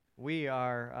We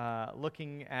are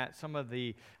looking at some of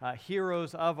the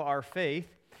heroes of our faith,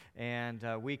 and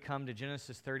we come to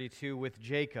Genesis 32 with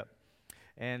Jacob.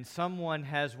 And someone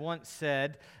has once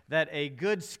said that a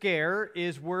good scare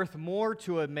is worth more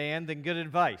to a man than good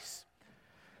advice.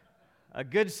 A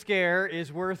good scare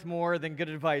is worth more than good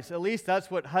advice. At least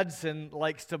that's what Hudson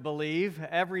likes to believe.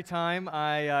 Every time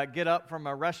I get up from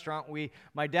a restaurant,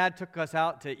 my dad took us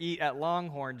out to eat at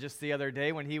Longhorn just the other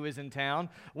day when he was in town,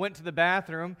 went to the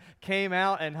bathroom, came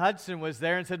out, and Hudson was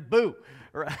there and said, "Boo."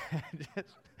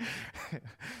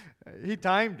 He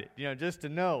timed it, just to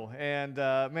know. And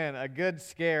man, a good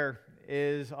scare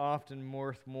is often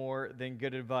worth more than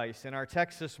good advice. In our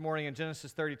text this morning in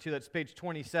Genesis 32, that's page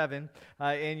 27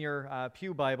 in your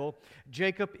Pew Bible,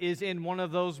 Jacob is in one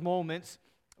of those moments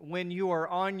when you are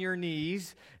on your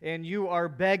knees and you are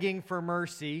begging for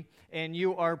mercy and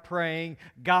you are praying,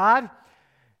 "God,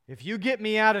 if you get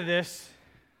me out of this,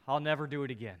 I'll never do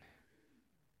it again."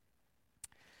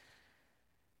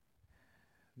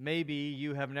 Maybe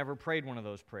you have never prayed one of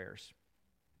those prayers.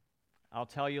 I'll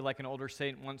tell you, like an older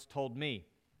saint once told me,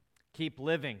 keep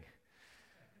living.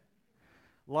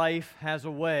 Life has a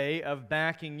way of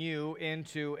backing you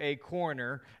into a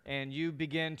corner, and you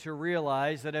begin to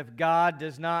realize that if God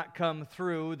does not come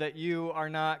through, that you are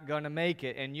not going to make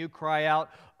it, and you cry out,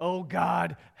 "Oh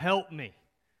God, help me."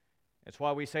 That's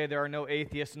why we say there are no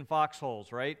atheists in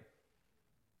foxholes, right?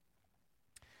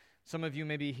 Some of you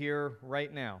may be here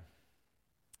right now.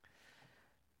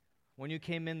 When you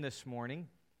came in this morning,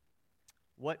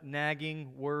 what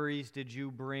nagging worries did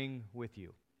you bring with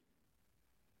you?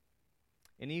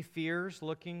 Any fears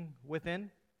looking within?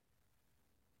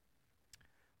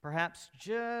 Perhaps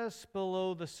just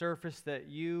below the surface that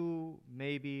you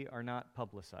maybe are not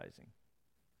publicizing.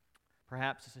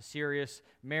 Perhaps it's a serious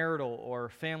marital or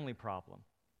family problem.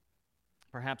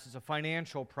 Perhaps it's a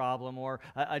financial problem or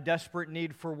a desperate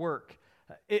need for work.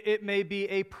 It may be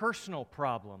a personal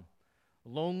problem.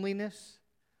 Loneliness,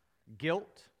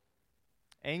 guilt,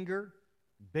 anger,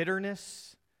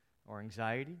 bitterness, or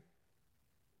anxiety.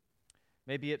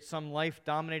 Maybe it's some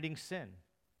life-dominating sin,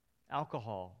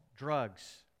 alcohol,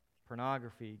 drugs,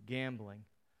 pornography, gambling.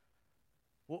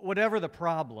 Whatever the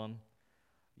problem,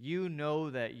 you know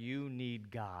that you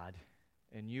need God,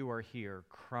 and you are here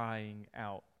crying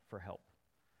out for help.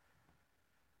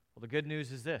 Well, the good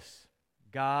news is this: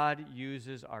 God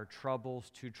uses our troubles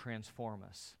to transform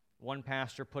us. One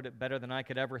pastor put it better than I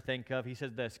could ever think of. He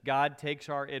said this: God takes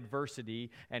our adversity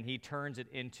and He turns it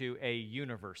into a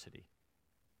university.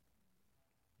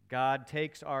 God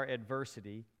takes our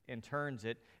adversity and turns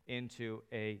it into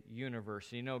a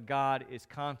university. God is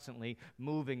constantly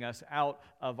moving us out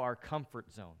of our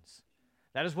comfort zones.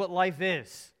 That is what life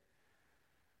is.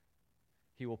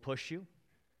 He will push you.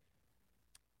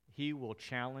 He will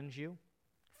challenge you.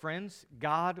 Friends,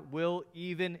 God will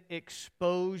even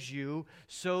expose you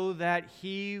so that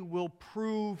He will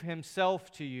prove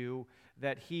Himself to you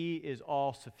that He is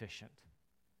all-sufficient.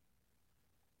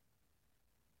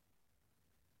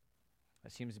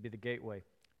 That seems to be the gateway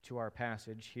to our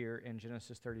passage here in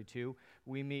Genesis 32.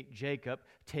 We meet Jacob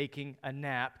taking a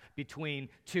nap between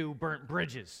two burnt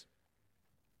bridges.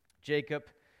 Jacob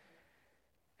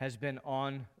has been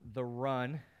on the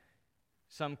run.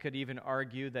 Some could even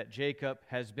argue that Jacob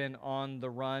has been on the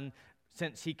run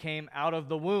since he came out of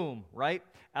the womb, right?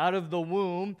 Out of the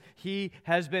womb, he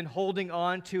has been holding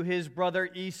on to his brother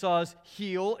Esau's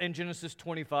heel in Genesis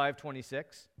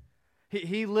 25:26.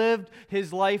 He lived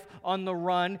his life on the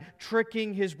run,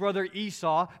 tricking his brother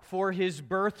Esau for his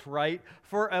birthright,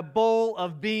 for a bowl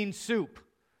of bean soup.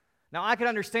 Now, I could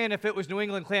understand if it was New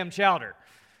England clam chowder,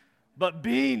 but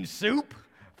bean soup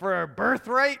for a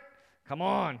birthright? Come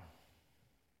on.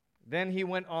 Then he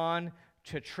went on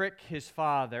to trick his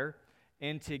father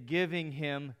into giving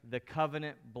him the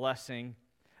covenant blessing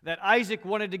that Isaac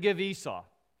wanted to give Esau.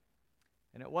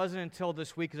 And it wasn't until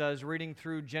this week, as I was reading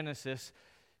through Genesis,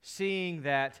 seeing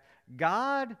that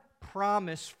God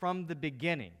promised from the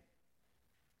beginning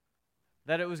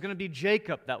that it was going to be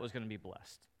Jacob that was going to be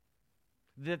blessed,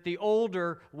 that the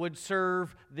older would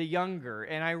serve the younger.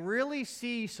 And I really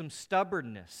see some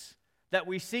stubbornness that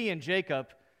we see in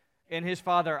Jacob and his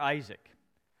father Isaac,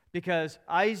 because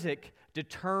Isaac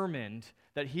determined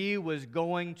that he was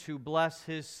going to bless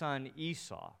his son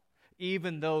Esau,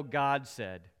 even though God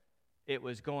said it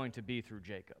was going to be through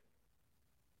Jacob.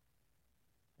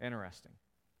 Interesting.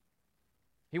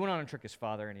 He went on to trick his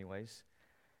father anyways.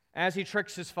 As he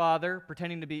tricks his father,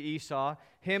 pretending to be Esau,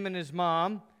 him and his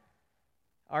mom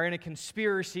are in a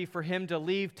conspiracy for him to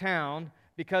leave town,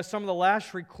 because some of the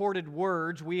last recorded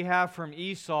words we have from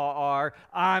Esau are,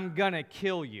 "I'm going to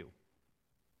kill you."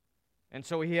 And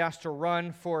so he has to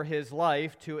run for his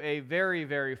life to a very,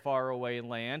 very far away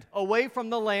land, away from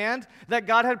the land that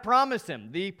God had promised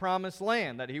him, the promised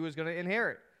land that he was going to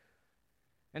inherit.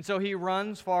 And so he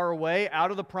runs far away out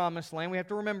of the promised land. We have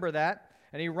to remember that.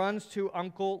 And he runs to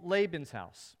Uncle Laban's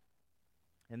house.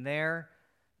 And there,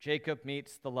 Jacob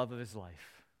meets the love of his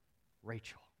life,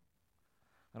 Rachel.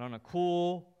 And on a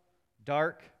cool,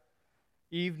 dark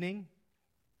evening,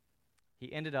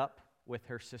 he ended up with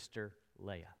her sister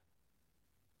Leah.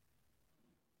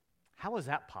 How is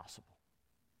that possible?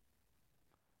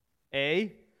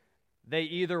 A, they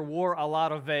either wore a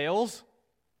lot of veils.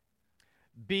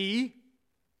 B,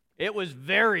 it was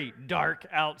very dark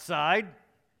outside.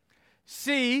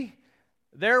 C,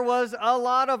 there was a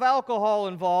lot of alcohol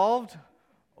involved.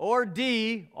 Or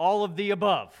D, all of the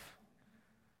above.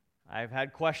 I've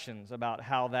had questions about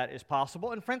how that is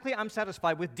possible, and frankly, I'm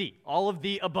satisfied with D, all of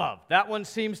the above. That one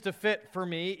seems to fit for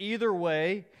me. Either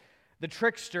way, the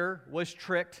trickster was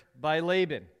tricked by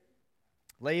Laban.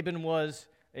 Laban was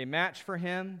a match for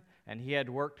him, and he had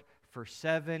worked for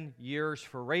 7 years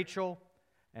for Rachel,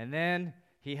 and then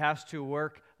he has to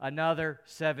work another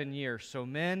 7 years. So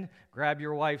men, grab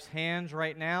your wife's hands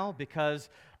right now, because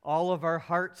all of our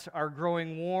hearts are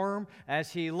growing warm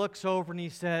as he looks over and he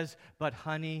says, "But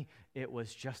honey, it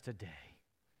was just a day.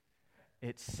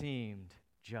 It seemed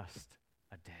just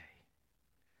a day."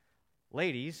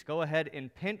 Ladies, go ahead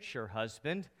and pinch your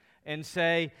husband and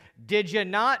say, "Did you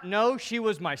not know she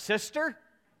was my sister?"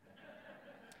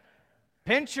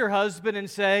 Pinch your husband and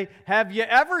say, "Have you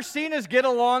ever seen us get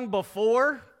along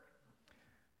before?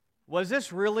 Was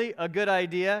this really a good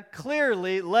idea?"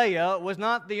 Clearly, Leah was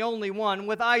not the only one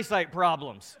with eyesight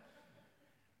problems.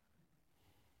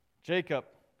 Jacob,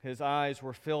 his eyes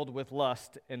were filled with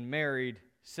lust and married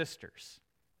sisters.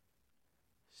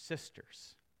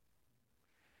 Sisters.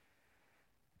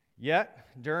 Yet,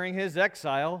 during his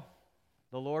exile,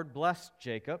 the Lord blessed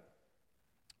Jacob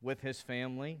with his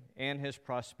family and his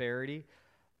prosperity.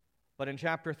 But in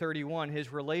chapter 31,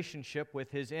 his relationship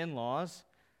with his in-laws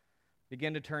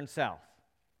began to turn south.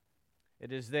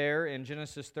 It is there in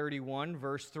Genesis 31,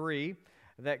 verse 3,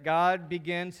 that God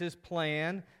begins his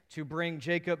plan to bring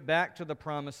Jacob back to the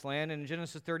promised land. In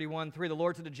Genesis 31, 3, the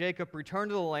Lord said to Jacob, "Return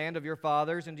to the land of your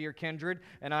fathers and to your kindred,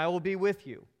 and I will be with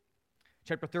you."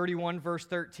 Chapter 31, verse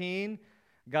 13,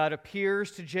 God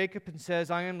appears to Jacob and says,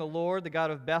 "I am the Lord, the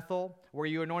God of Bethel, where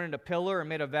you anointed a pillar and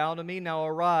made a vow to me. Now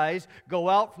arise, go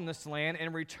out from this land,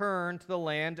 and return to the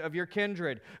land of your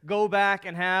kindred." Go back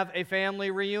and have a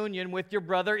family reunion with your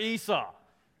brother Esau.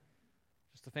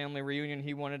 Just a family reunion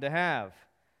he wanted to have.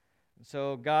 And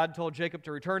so God told Jacob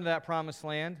to return to that promised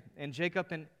land, and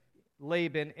Jacob and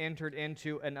Laban entered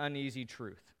into an uneasy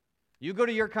truth. You go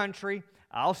to your country,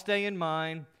 I'll stay in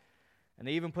mine. And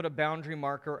they even put a boundary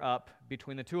marker up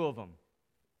between the two of them.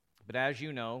 But as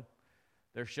you know,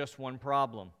 there's just one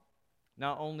problem.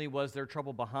 Not only was there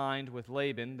trouble behind with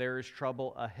Laban, there is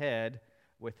trouble ahead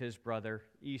with his brother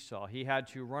Esau. He had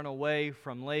to run away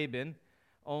from Laban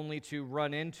only to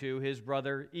run into his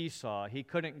brother Esau. He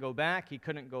couldn't go back, he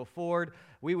couldn't go forward.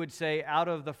 We would say out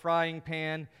of the frying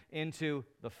pan into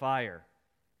the fire.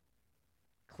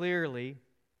 Clearly,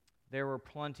 there were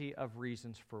plenty of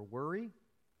reasons for worry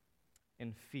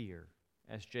and fear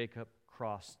as Jacob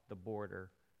crossed the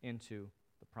border into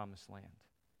the promised land.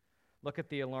 Look at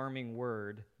the alarming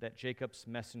word that Jacob's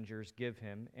messengers give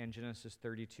him in Genesis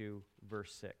 32,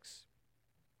 verse 6.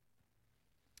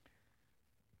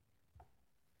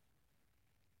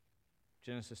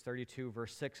 Genesis 32,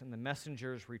 verse 6, "And the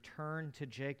messengers returned to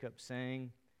Jacob,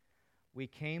 saying, 'We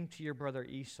came to your brother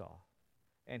Esau,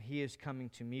 and he is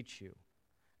coming to meet you,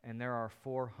 and there are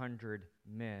 400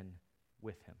 men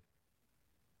with him.'"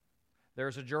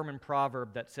 There's a German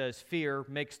proverb that says, "Fear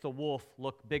makes the wolf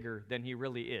look bigger than he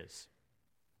really is."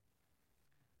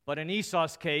 But in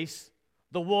Esau's case,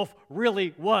 the wolf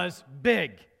really was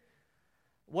big.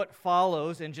 What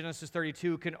follows in Genesis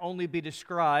 32 can only be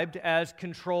described as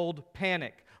controlled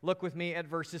panic. Look with me at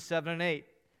verses 7 and 8.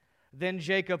 "Then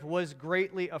Jacob was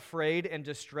greatly afraid and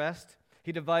distressed.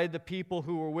 He divided the people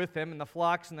who were with him and the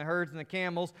flocks and the herds and the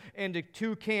camels into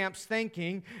 2 camps,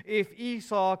 thinking, if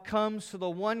Esau comes to the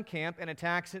one camp and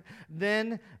attacks it,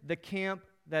 then the camp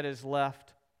that is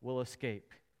left will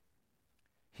escape."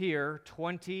 Here,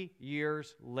 20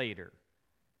 years later,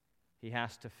 he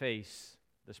has to face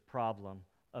this problem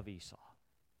of Esau.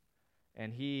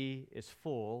 And he is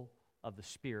full of the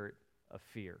spirit of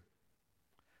fear.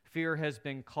 Fear has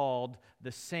been called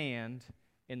the sand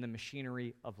in the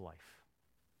machinery of life.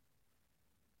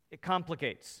 It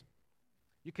complicates.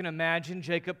 You can imagine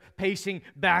Jacob pacing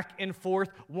back and forth,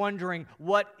 wondering,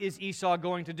 what is Esau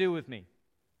going to do with me?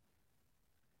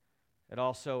 It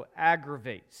also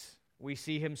aggravates. We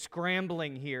see him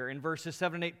scrambling here in verses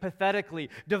 7 and 8, pathetically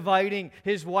dividing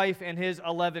his wife and his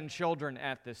 11 children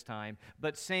at this time.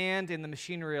 But sand in the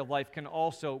machinery of life can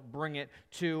also bring it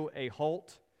to a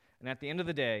halt. And at the end of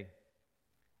the day,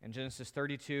 in Genesis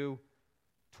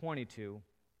 32:22,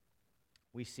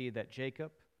 we see that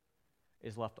Jacob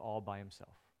is left all by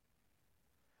himself,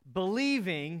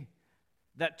 believing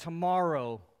that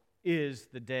tomorrow is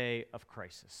the day of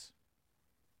crisis.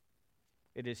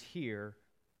 It is here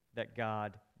that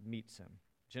God meets him.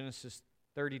 Genesis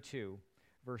 32,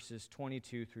 verses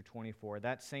 22 through 24.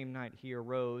 That same night he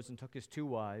arose and took his 2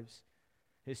 wives,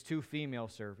 his 2 female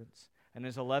servants, and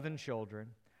his 11 children,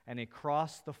 and he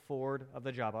crossed the ford of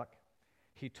the Jabbok.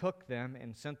 He took them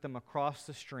and sent them across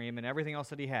the stream and everything else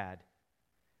that he had,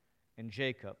 and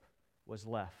Jacob was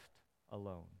left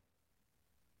alone.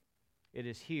 It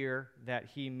is here that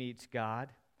he meets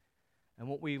God. And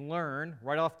what we learn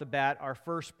right off the bat, our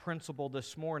first principle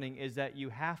this morning, is that you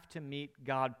have to meet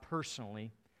God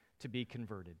personally to be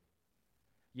converted.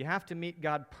 You have to meet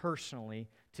God personally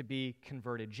to be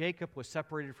converted. Jacob was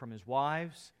separated from his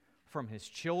wives, from his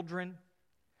children,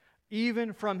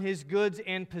 even from his goods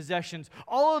and possessions.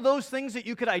 All of those things that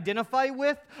you could identify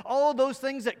with, all of those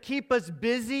things that keep us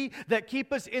busy, that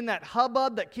keep us in that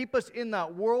hubbub, that keep us in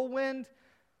that whirlwind.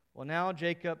 Well, now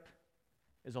Jacob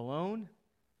is alone,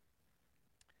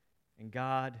 and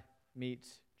God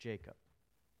meets Jacob.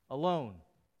 Alone.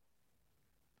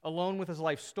 Alone with his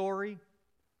life story,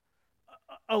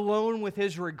 alone with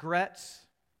his regrets,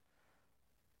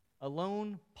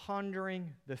 alone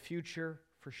pondering the future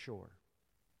for sure.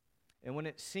 And when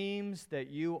it seems that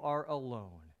you are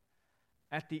alone,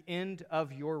 at the end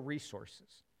of your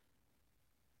resources,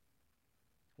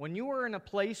 when you are in a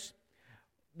place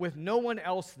with no one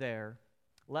else there,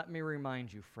 let me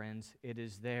remind you, friends, it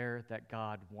is there that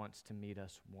God wants to meet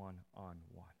us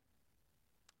one-on-one.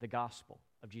 The gospel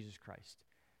of Jesus Christ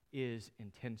is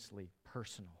intensely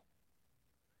personal,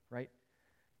 right?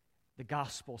 The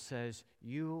gospel says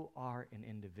you are an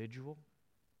individual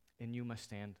and you must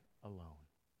stand alone.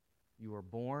 You are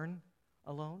born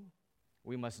alone.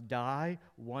 We must die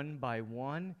one by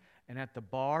one. And at the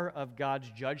bar of God's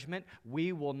judgment,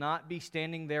 we will not be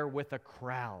standing there with a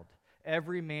crowd.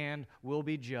 Every man will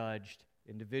be judged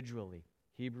individually.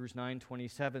 Hebrews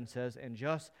 9:27 says, "And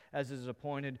just as it is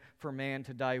appointed for man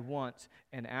to die once,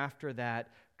 and after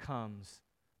that comes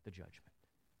the judgment."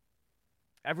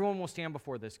 Everyone will stand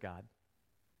before this God.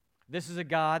 This is a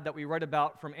God that we read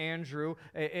about from Andrew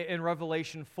in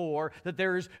Revelation 4, that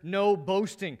there is no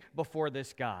boasting before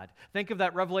this God. Think of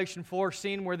that Revelation 4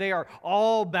 scene where they are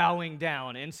all bowing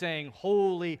down and saying,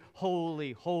 "Holy,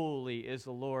 holy, holy is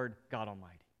the Lord God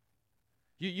Almighty."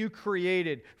 You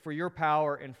created for your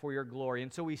power and for your glory.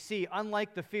 And so we see,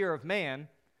 unlike the fear of man,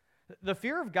 the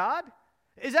fear of God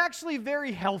is actually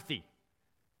very healthy.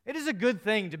 It is a good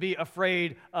thing to be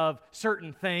afraid of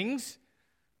certain things.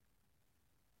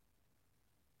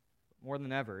 More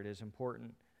than ever, it is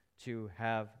important to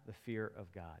have the fear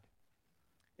of God.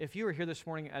 If you are here this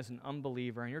morning as an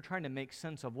unbeliever and you're trying to make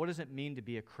sense of what does it mean to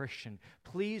be a Christian,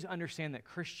 please understand that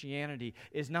Christianity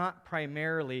is not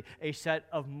primarily a set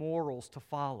of morals to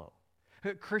follow.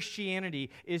 Christianity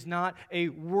is not a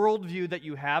worldview that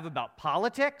you have about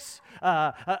politics,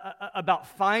 about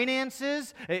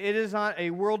finances. It is not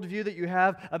a worldview that you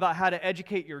have about how to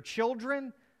educate your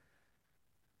children.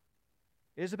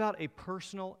 It is about a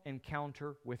personal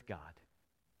encounter with God.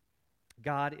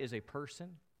 God is a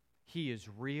person. He is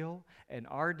real. And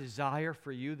our desire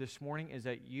for you this morning is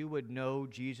that you would know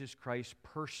Jesus Christ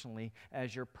personally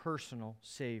as your personal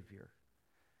Savior.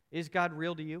 Is God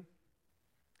real to you?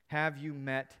 Have you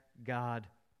met God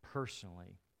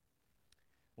personally?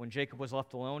 When Jacob was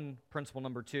left alone, principle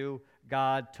number 2,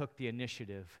 God took the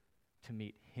initiative to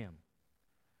meet him.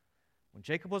 When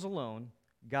Jacob was alone,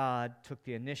 God took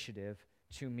the initiative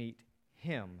to meet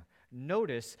him.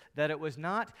 Notice that it was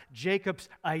not Jacob's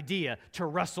idea to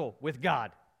wrestle with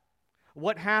God.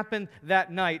 What happened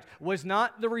that night was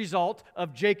not the result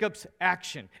of Jacob's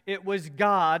action. It was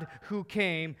God who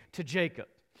came to Jacob.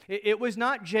 It was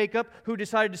not Jacob who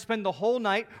decided to spend the whole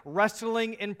night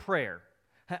wrestling in prayer.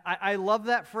 I love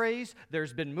that phrase.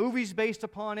 There's been movies based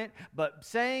upon it, but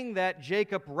saying that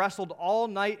Jacob wrestled all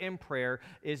night in prayer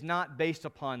is not based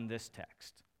upon this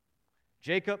text.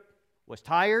 Jacob was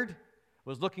tired,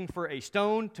 was looking for a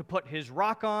stone to put his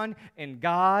rock on, and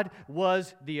God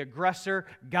was the aggressor.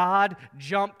 God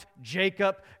jumped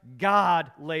Jacob.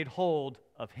 God laid hold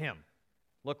of him.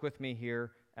 Look with me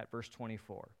here at verse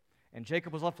 24. And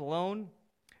Jacob was left alone,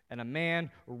 and a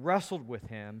man wrestled with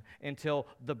him until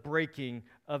the breaking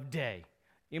of day.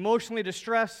 Emotionally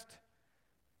distressed,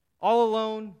 all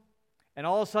alone, and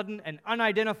all of a sudden an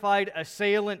unidentified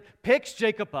assailant picks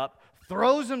Jacob up,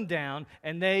 throws him down,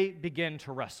 and they begin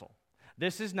to wrestle.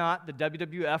 This is not the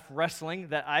WWF wrestling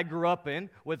that I grew up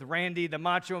in with Randy the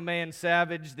Macho Man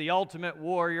Savage, the Ultimate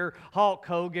Warrior, Hulk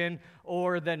Hogan,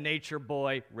 or the Nature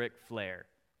Boy Ric Flair.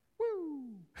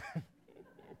 Woo!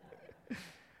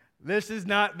 This is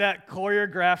not that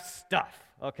choreographed stuff,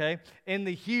 okay? In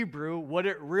the Hebrew, what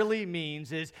it really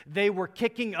means is they were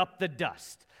kicking up the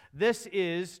dust. This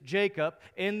is Jacob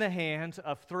in the hands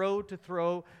of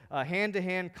throw-to-throw,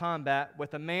 hand-to-hand combat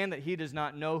with a man that he does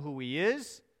not know who he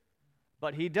is,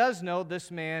 but he does know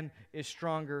this man is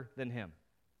stronger than him.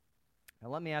 Now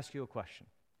let me ask you a question.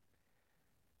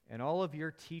 In all of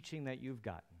your teaching that you've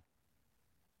gotten,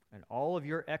 and all of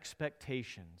your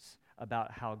expectations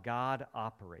about how God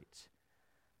operates,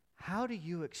 how do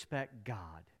you expect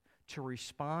God to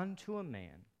respond to a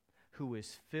man who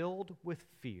is filled with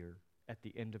fear at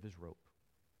the end of his rope?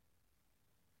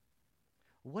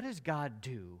 What does God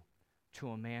do to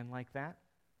a man like that?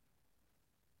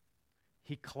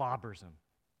 He clobbers him,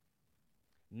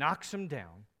 knocks him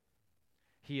down,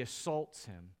 he assaults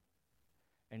him,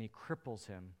 and he cripples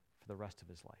him for the rest of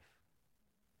his life.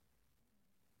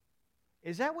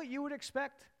 Is that what you would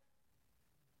expect?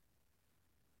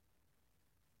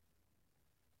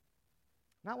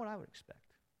 Not what I would expect.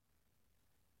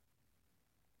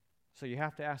 So you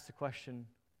have to ask the question,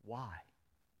 why?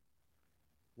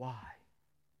 Why?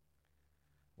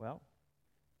 Well,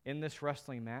 in this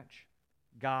wrestling match,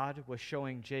 God was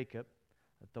showing Jacob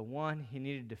that the one he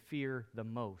needed to fear the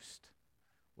most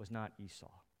was not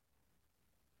Esau.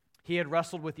 He had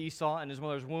wrestled with Esau in his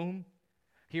mother's womb.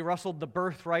 He wrestled the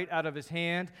birthright out of his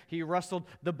hand. He wrestled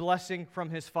the blessing from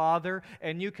his father.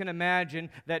 And you can imagine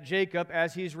that Jacob,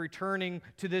 as he's returning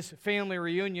to this family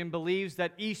reunion, believes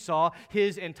that Esau,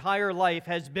 his entire life,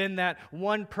 has been that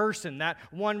one person, that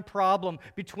one problem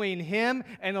between him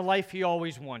and the life he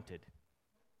always wanted.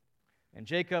 And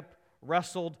Jacob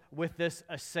wrestled with this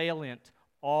assailant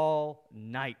all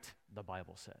night, the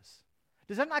Bible says.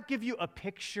 Does that not give you a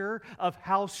picture of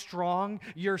how strong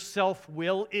your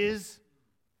self-will is?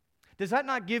 Does that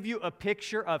not give you a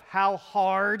picture of how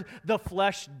hard the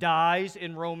flesh dies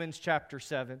in Romans chapter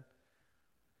 7?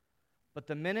 But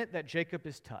the minute that Jacob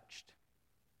is touched,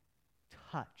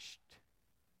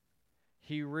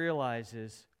 he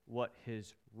realizes what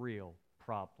his real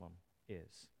problem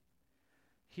is.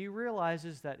 He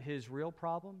realizes that his real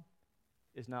problem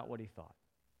is not what he thought.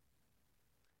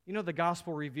 You know, the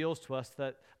gospel reveals to us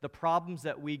that the problems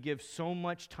that we give so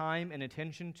much time and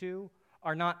attention to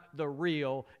are not the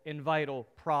real and vital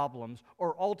problems,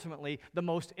 or ultimately the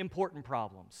most important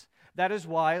problems. That is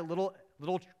why, little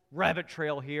rabbit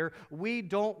trail here, we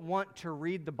don't want to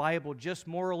read the Bible just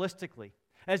moralistically.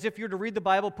 As if you're to read the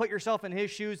Bible, put yourself in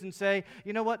his shoes and say,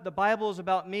 you know what, the Bible is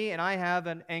about me and I have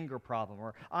an anger problem,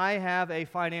 or I have a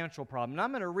financial problem. And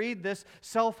I'm going to read this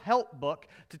self-help book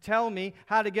to tell me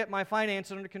how to get my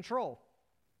finances under control.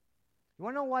 You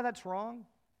want to know why that's wrong?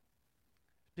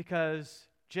 Because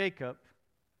Jacob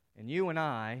and you and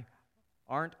I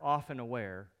aren't often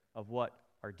aware of what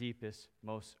our deepest,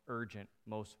 most urgent,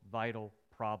 most vital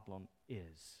problem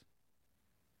is.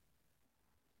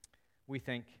 We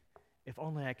think, if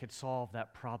only I could solve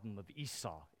that problem of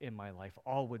Esau in my life,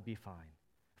 all would be fine.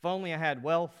 If only I had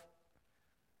wealth,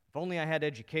 if only I had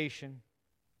education,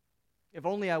 if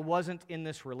only I wasn't in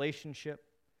this relationship.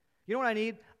 You know what I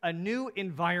need? A new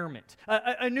environment,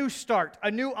 a new start,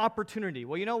 a new opportunity.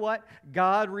 Well, you know what?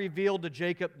 God revealed to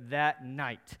Jacob that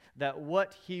night that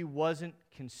what he wasn't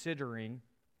considering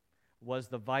was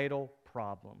the vital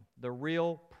problem. The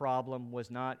real problem was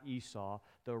not Esau.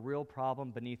 The real problem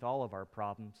beneath all of our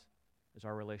problems is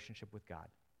our relationship with God.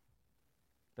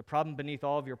 The problem beneath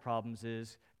all of your problems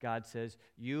is, God says,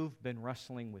 you've been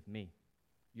wrestling with me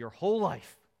your whole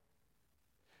life.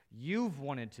 You've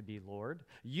wanted to be Lord.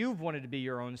 You've wanted to be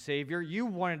your own Savior. You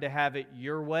wanted to have it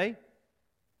your way.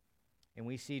 And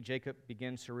we see Jacob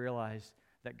begins to realize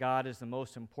that God is the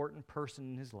most important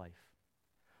person in his life.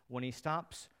 When he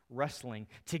stops wrestling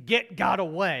to get God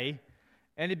away,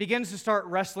 and he begins to start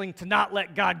wrestling to not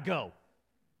let God go.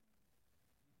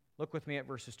 Look with me at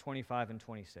verses 25 and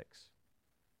 26.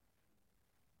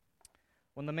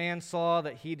 When the man saw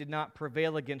that he did not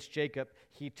prevail against Jacob,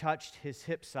 he touched his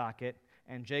hip socket,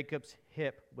 and Jacob's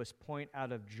hip was point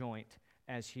out of joint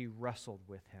as he wrestled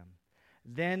with him.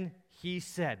 Then he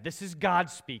said, this is God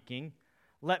speaking,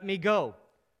 let me go,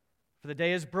 for the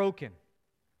day is broken.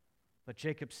 But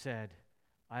Jacob said,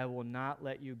 I will not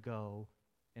let you go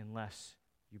unless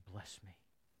you bless me.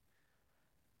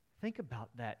 Think about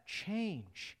that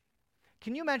change.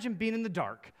 Can you imagine being in the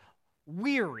dark,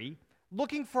 weary,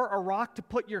 looking for a rock to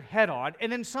put your head on,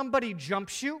 and then somebody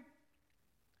jumps you,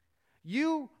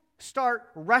 you start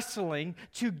wrestling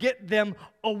to get them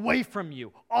away from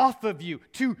you, off of you,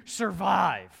 to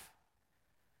survive.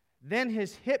 Then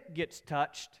his hip gets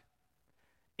touched,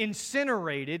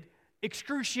 incinerated,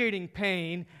 excruciating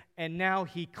pain, and now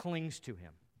he clings to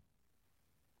him.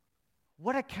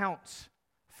 What accounts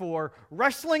for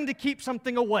wrestling to keep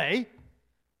something away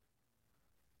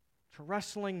to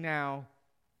wrestling now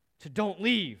to don't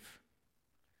leave?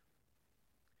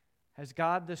 Has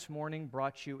God this morning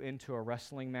brought you into a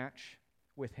wrestling match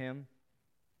with Him,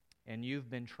 and you've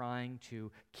been trying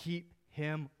to keep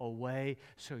Him away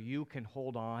so you can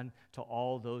hold on to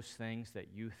all those things that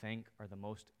you think are the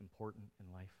most important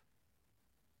in life?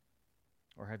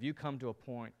 Or have you come to a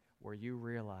point where you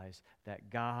realize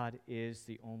that God is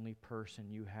the only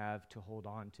person you have to hold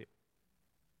on to,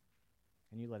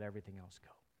 and you let everything else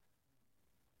go?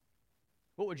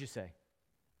 What would you say?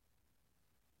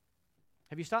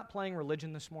 Have you stopped playing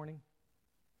religion this morning?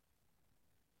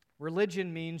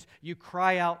 Religion means you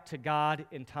cry out to God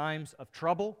in times of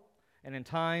trouble and in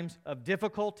times of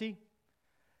difficulty.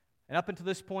 And up until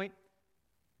this point,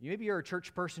 maybe you're a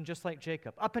church person just like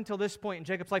Jacob. Up until this point in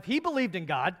Jacob's life, he believed in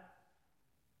God.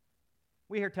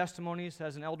 We hear testimonies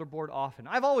as an elder board often.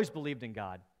 I've always believed in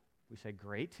God. We say,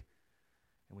 great.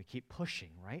 And we keep pushing,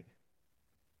 right?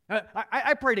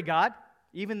 I pray to God.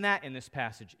 Even that in this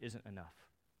passage isn't enough.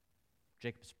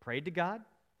 Jacob's prayed to God.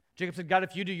 Jacob said, God,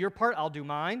 if you do your part, I'll do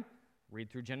mine. Read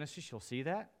through Genesis, you'll see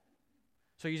that.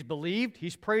 So he's believed,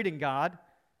 he's prayed in God.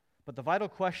 But the vital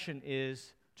question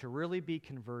is, to really be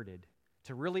converted,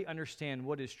 to really understand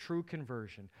what is true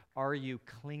conversion, are you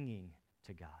clinging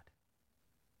to God?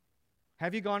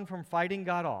 Have you gone from fighting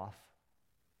God off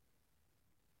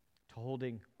to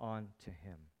holding on to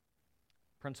Him?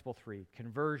 Principle 3,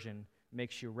 conversion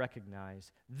makes you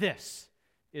recognize this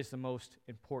is the most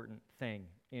important thing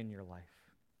in your life.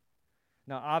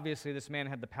 Now, obviously, this man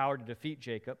had the power to defeat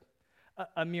Jacob.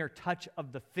 A mere touch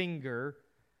of the finger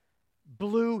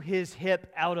blew his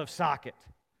hip out of socket.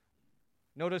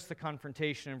 Notice the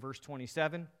confrontation in verse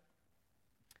 27.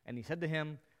 And he said to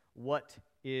him, "What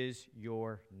is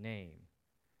your name?"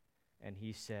 And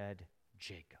he said,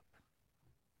 "Jacob."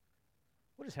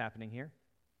 What is happening here?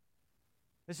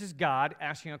 This is God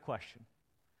asking a question.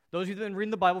 Those of you that have been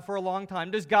reading the Bible for a long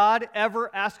time, does God ever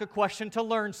ask a question to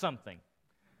learn something?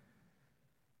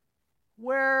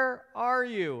 Where are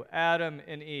you, Adam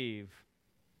and Eve?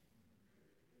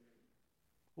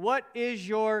 What is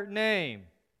your name?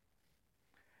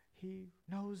 He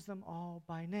knows them all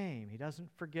by name. He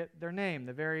doesn't forget their name.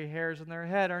 The very hairs on their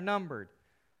head are numbered.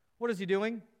 What is he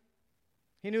doing?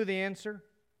 He knew the answer.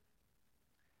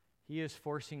 He is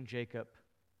forcing Jacob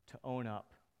to own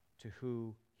up to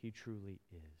who he truly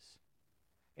is.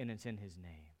 And it's in his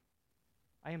name.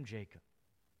 I am Jacob.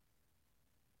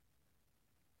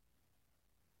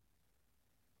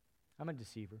 I'm a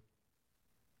deceiver.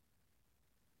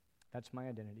 That's my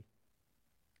identity.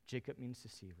 Jacob means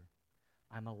deceiver.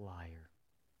 I'm a liar.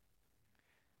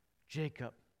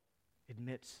 Jacob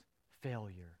admits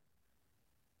failure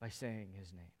by saying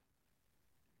his name.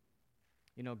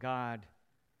 You know, God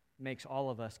makes all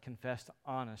of us confess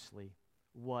honestly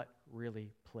what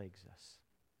really plagues us.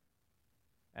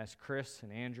 As Chris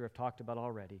and Andrew have talked about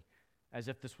already, as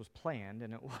if this was planned,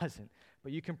 and it wasn't,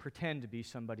 but you can pretend to be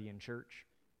somebody in church.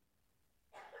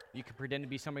 You can pretend to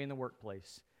be somebody in the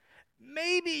workplace.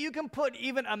 Maybe you can put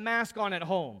even a mask on at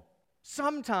home,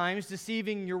 sometimes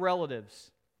deceiving your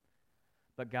relatives.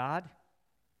 But God,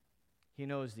 He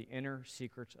knows the inner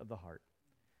secrets of the heart.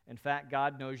 In fact,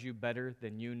 God knows you better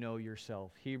than you know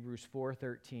yourself. Hebrews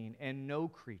 4:13, and no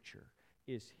creature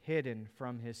is hidden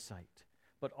from His sight,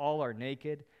 but all are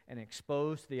naked and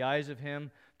exposed to the eyes of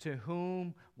Him to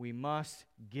whom we must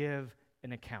give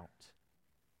an account.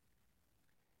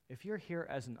 If you're here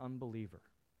as an unbeliever,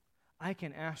 I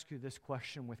can ask you this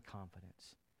question with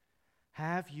confidence.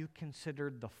 Have you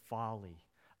considered the folly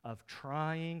of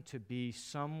trying to be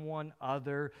someone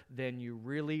other than you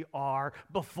really are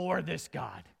before this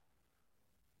God?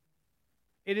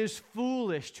 It is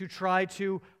foolish to try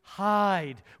to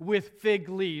hide with fig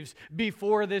leaves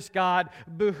before this God,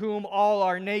 by whom all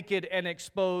are naked and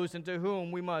exposed, and to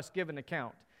whom we must give an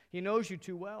account. He knows you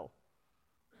too well.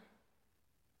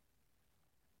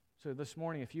 So this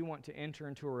morning, if you want to enter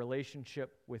into a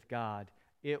relationship with God,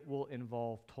 it will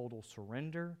involve total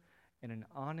surrender and an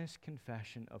honest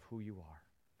confession of who you are.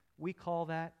 We call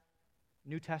that,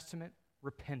 New Testament,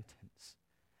 repentance.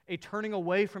 A turning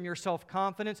away from your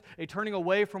self-confidence, a turning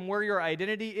away from where your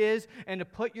identity is, and to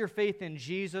put your faith in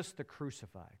Jesus, the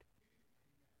crucified.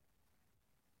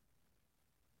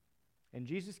 And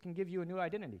Jesus can give you a new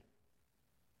identity.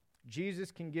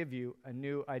 Jesus can give you a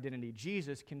new identity.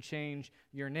 Jesus can change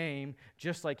your name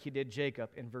just like he did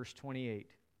Jacob in verse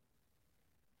 28.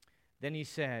 Then he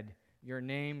said, "Your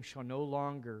name shall no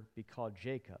longer be called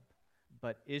Jacob,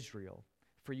 but Israel,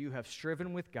 for you have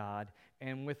striven with God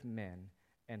and with men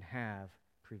and have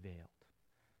prevailed."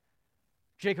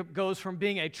 Jacob goes from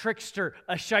being a trickster,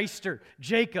 a shyster,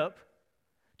 Jacob,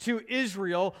 to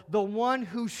Israel, the one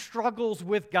who struggles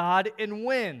with God and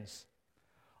wins.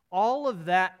 All of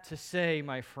that to say,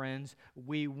 my friends,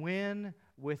 we win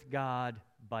with God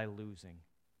by losing.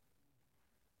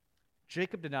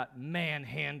 Jacob did not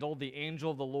manhandle the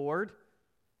angel of the Lord.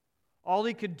 All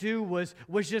he could do was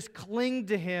just cling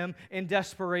to him in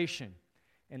desperation.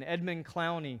 And Edmund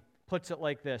Clowney puts it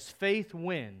like this: faith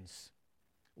wins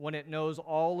when it knows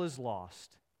all is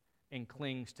lost and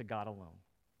clings to God alone.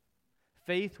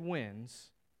 Faith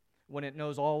wins when it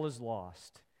knows all is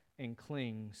lost and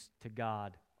clings to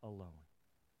God alone.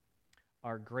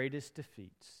 Our greatest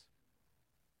defeats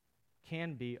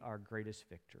can be our greatest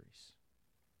victories.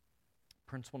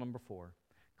 Principle number 4,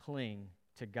 cling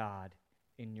to God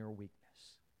in your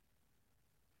weakness.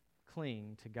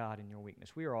 Cling to God in your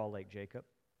weakness. We are all like Jacob.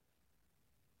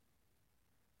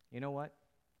 You know what?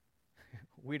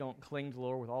 We don't cling to the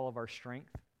Lord with all of our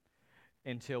strength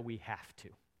until we have to.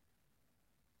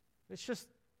 It's just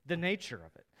the nature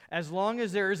of it. As long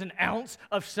as there is an ounce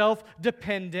of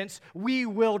self-dependence, we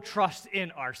will trust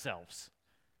in ourselves.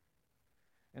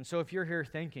 And so if you're here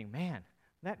thinking, man,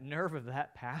 that nerve of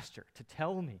that pastor to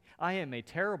tell me I am a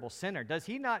terrible sinner, does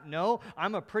he not know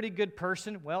I'm a pretty good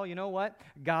person? Well, you know what?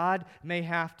 God may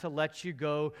have to let you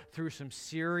go through some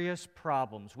serious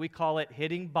problems. We call it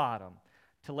hitting bottom,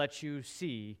 to let you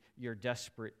see your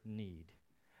desperate need.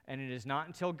 And it is not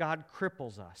until God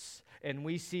cripples us and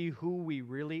we see who we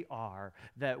really are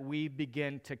that we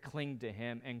begin to cling to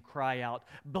him and cry out,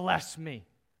 "Bless me."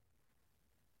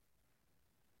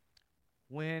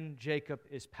 When Jacob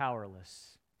is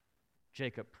powerless,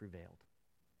 Jacob prevailed.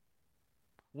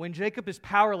 When Jacob is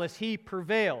powerless, he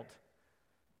prevailed.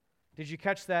 Did you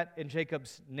catch that in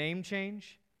Jacob's name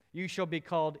change? You shall be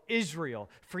called Israel,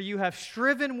 for you have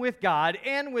striven with God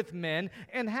and with men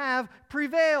and have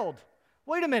prevailed.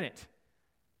 Wait a minute.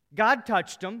 God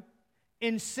touched him,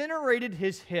 incinerated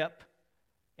his hip,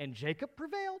 and Jacob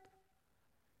prevailed?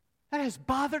 That has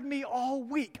bothered me all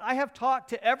week. I have talked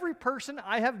to every person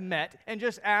I have met and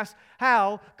just asked,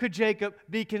 how could Jacob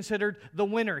be considered the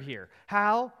winner here?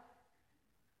 How?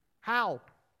 How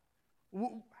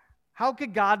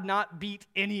could God not beat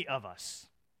any of us?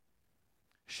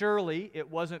 Surely it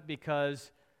wasn't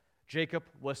because Jacob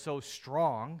was so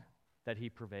strong that he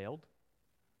prevailed.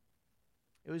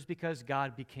 It was because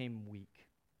God became weak.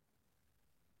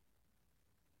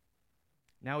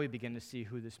 Now we begin to see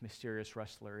who this mysterious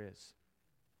wrestler is.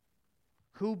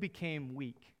 Who became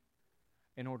weak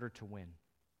in order to win?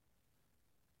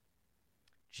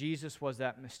 Jesus was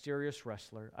that mysterious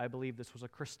wrestler. I believe this was a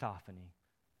Christophany.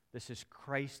 This is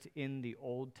Christ in the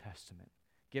Old Testament,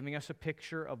 giving us a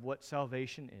picture of what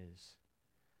salvation is,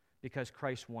 because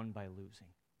Christ won by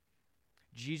losing.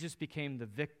 Jesus became the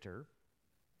victor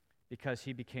because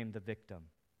he became the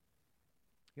victim.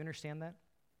 You understand that?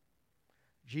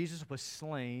 Jesus was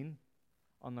slain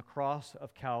on the cross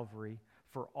of Calvary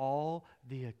for all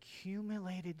the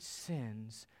accumulated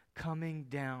sins coming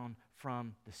down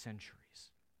from the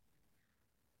centuries.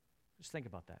 Just think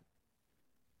about that.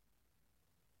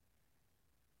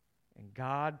 And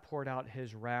God poured out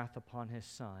his wrath upon his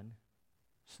Son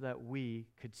so that we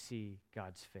could see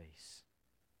God's face.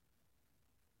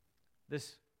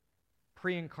 This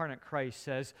pre-incarnate Christ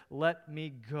says, "Let me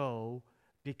go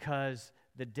because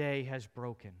the day has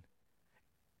broken."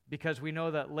 Because we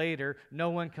know that later, no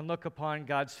one can look upon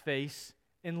God's face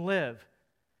and live.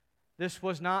 This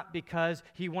was not because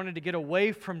he wanted to get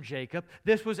away from Jacob.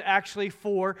 This was actually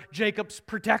for Jacob's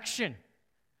protection.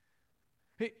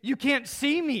 You can't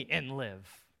see me and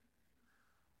live.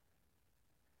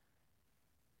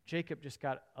 Jacob just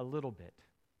got a little bit.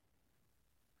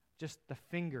 Just the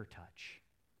finger touch.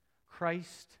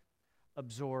 Christ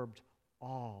absorbed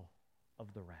all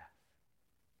of the wrath.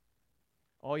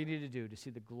 All you need to do to see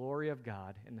the glory of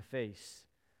God in the face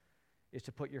is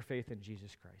to put your faith in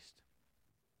Jesus Christ.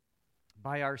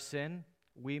 By our sin,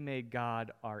 we made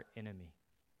God our enemy.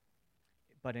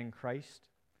 But in Christ,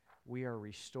 we are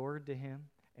restored to him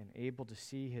and able to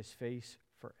see his face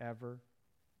forever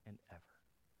and ever.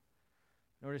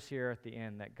 Notice here at the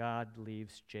end that God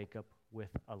leaves Jacob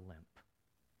with a limp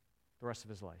the rest of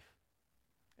his life.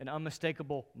 An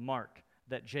unmistakable mark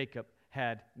that Jacob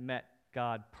had met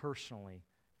God personally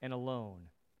and alone,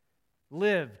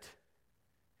 lived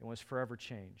and was forever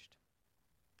changed.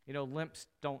 You know, limps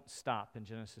don't stop in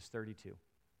Genesis 32.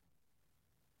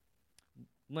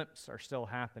 Limps are still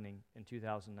happening in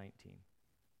 2019.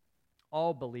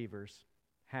 All believers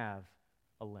have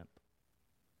a limp.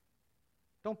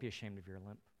 Don't be ashamed of your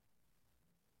limp.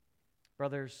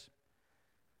 Brothers,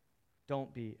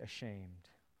 don't be ashamed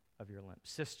of your limp.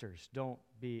 Sisters, don't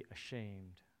be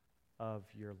ashamed of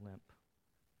your limp.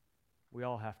 We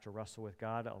all have to wrestle with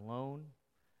God alone,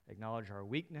 acknowledge our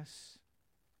weakness,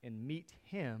 and meet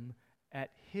Him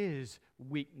at His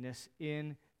weakness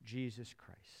in Jesus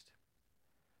Christ.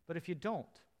 But if you don't,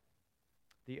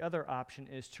 the other option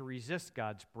is to resist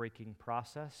God's breaking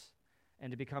process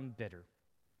and to become bitter.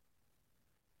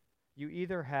 You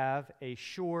either have a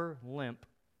sure limp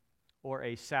or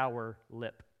a sour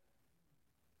lip.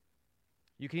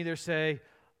 You can either say,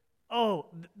 oh,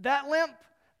 that limp,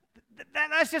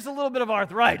 that's just a little bit of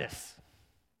arthritis.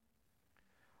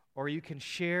 Or you can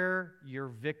share your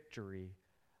victory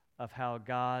of how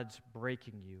God's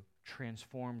breaking you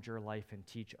transformed your life and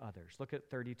teach others. Look at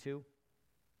 32.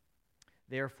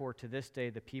 Therefore, to this day,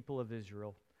 the people of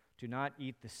Israel do not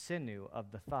eat the sinew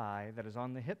of the thigh that is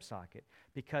on the hip socket,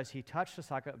 because he touched the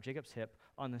socket of Jacob's hip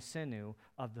on the sinew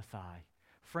of the thigh.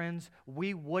 Friends,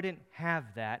 we wouldn't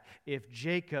have that if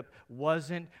Jacob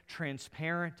wasn't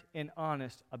transparent and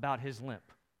honest about his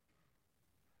limp.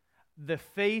 The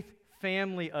faith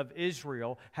family of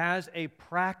Israel has a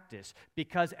practice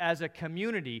because as a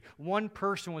community, one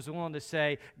person was willing to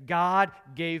say, God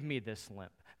gave me this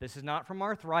limp. This is not from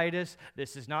arthritis.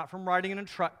 This is not from riding in a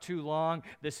truck too long.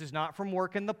 This is not from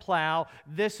working the plow.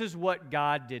 This is what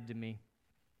God did to me.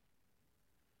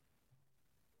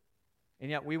 And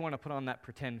yet we want to put on that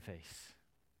pretend face.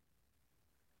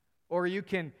 Or you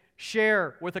can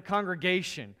share with a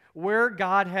congregation where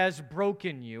God has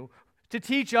broken you to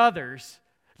teach others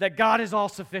that God is all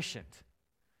sufficient.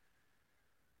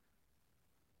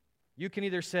 You can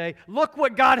either say, look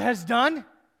what God has done,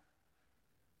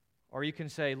 or you can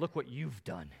say, look what you've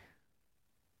done.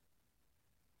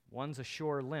 One's a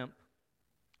sure limp,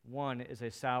 one is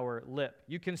a sour lip.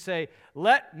 You can say,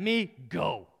 let me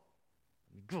go.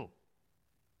 Go.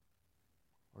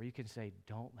 Or you can say,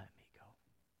 don't let me go.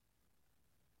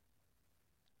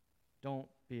 Don't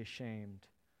be ashamed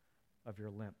of your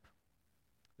limp.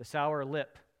 The sour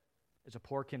lip is a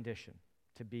poor condition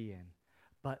to be in,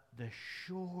 but the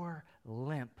sure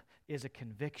limp is a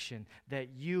conviction that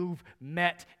you've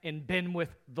met and been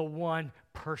with the one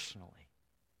personally.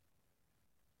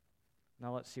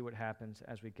 Now let's see what happens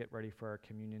as we get ready for our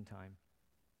communion time.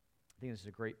 I think this is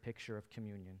a great picture of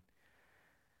communion.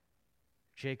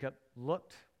 Jacob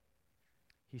looked.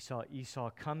 He saw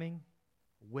Esau coming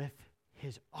with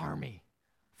his army.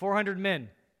 400 men,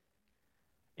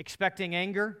 expecting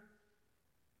anger,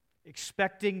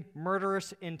 expecting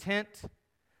murderous intent.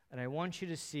 And I want you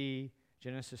to see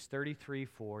Genesis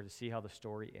 33:4 to see how the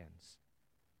story ends.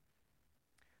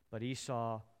 But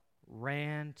Esau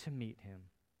ran to meet him,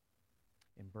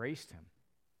 embraced him,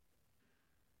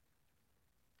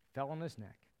 fell on his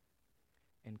neck,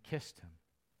 and kissed him,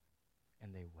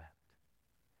 and they wept.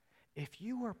 If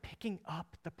you are picking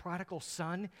up the prodigal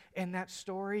son in that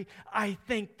story, I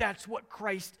think that's what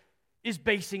Christ is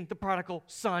basing the prodigal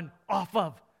son off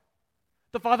of.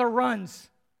 The father runs.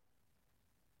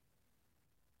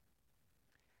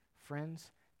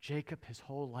 Friends, Jacob, his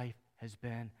whole life has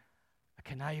been a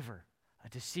conniver, a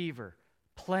deceiver,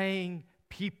 playing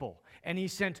people. And he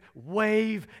sent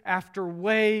wave after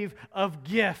wave of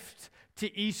gift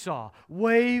to Esau,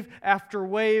 wave after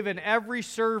wave, and every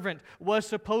servant was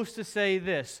supposed to say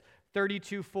this,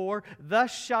 32:4,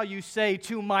 thus shall you say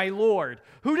to my Lord.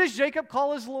 Who does Jacob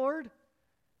call his Lord?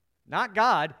 Not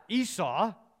God,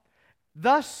 Esau.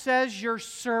 Thus says your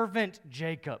servant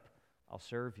Jacob, I'll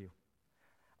serve you.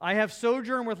 I have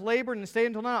sojourned with labor and stayed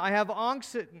until now. I have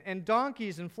oxen and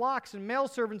donkeys and flocks and male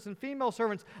servants and female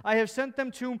servants. I have sent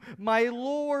them to my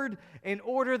Lord in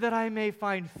order that I may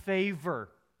find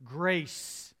favor,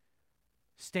 grace,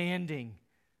 standing,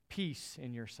 peace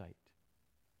in your sight.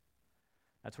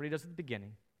 That's what he does at the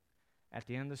beginning. At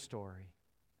the end of the story,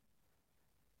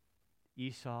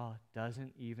 Esau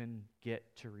doesn't even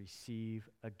get to receive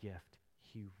a gift.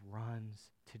 He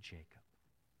runs to Jacob.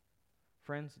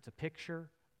 Friends, it's a picture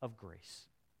of grace.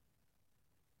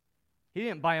 He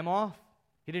didn't buy him off.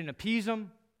 He didn't appease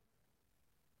him.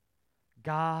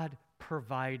 God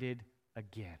provided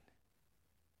again.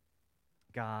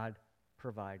 God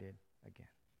provided again.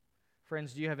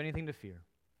 Friends, do you have anything to fear?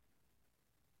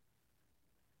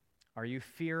 Are you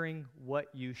fearing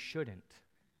what you shouldn't?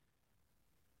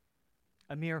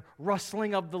 A mere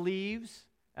rustling of the leaves,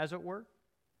 as it were?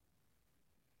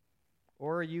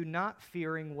 Or are you not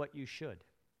fearing what you should?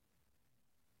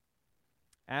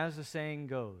 As the saying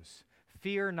goes,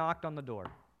 fear knocked on the door.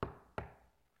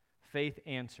 Faith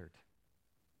answered.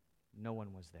 No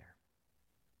one was there.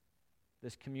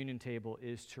 This communion table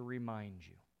is to remind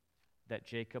you that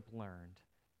Jacob learned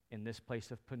in this place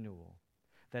of Penuel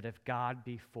that if God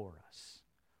be for us,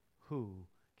 who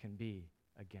can be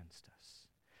against us?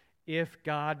 If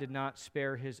God did not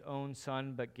spare his own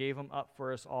son but gave him up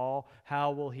for us all,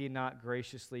 how will he not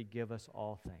graciously give us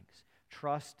all things?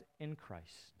 Trust in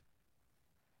Christ,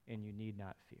 and you need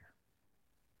not fear.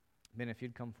 Ben, if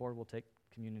you'd come forward, we'll take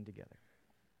communion together.